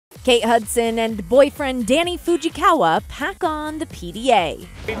Kate Hudson and boyfriend Danny Fujikawa pack on the PDA.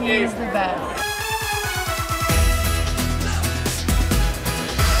 He's the best.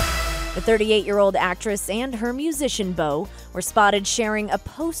 The 38-year-old actress and her musician beau were spotted sharing a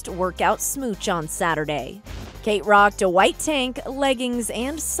post-workout smooch on Saturday. Kate rocked a white tank, leggings,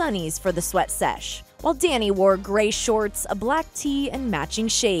 and sunnies for the sweat sesh, while Danny wore gray shorts, a black tee, and matching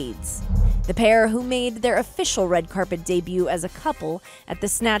shades. The pair, who made their official red carpet debut as a couple at the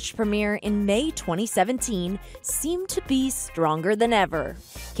Snatched premiere in May 2017, seemed to be stronger than ever.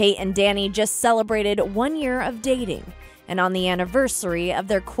 Kate and Danny just celebrated 1 year of dating, and on the anniversary of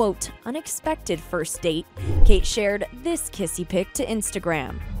their, quote, unexpected first date, Kate shared this kissy pic to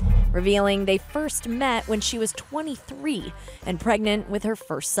Instagram, revealing they first met when she was 23 and pregnant with her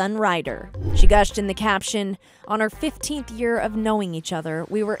first son, Ryder. She gushed in the caption, "On our 15th year of knowing each other,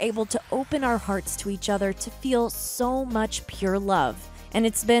 we were able to open our hearts to each other to feel so much pure love. And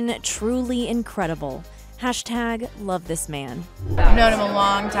it's been truly incredible. Hashtag love this man." I've known him a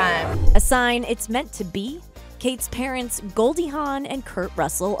long time. A sign it's meant to be? Kate's parents, Goldie Hawn and Kurt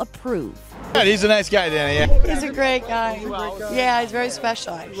Russell, approve. He's a nice guy, Danny. Yeah. He's a great guy. Yeah, he's very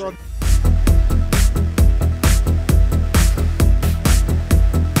special, actually.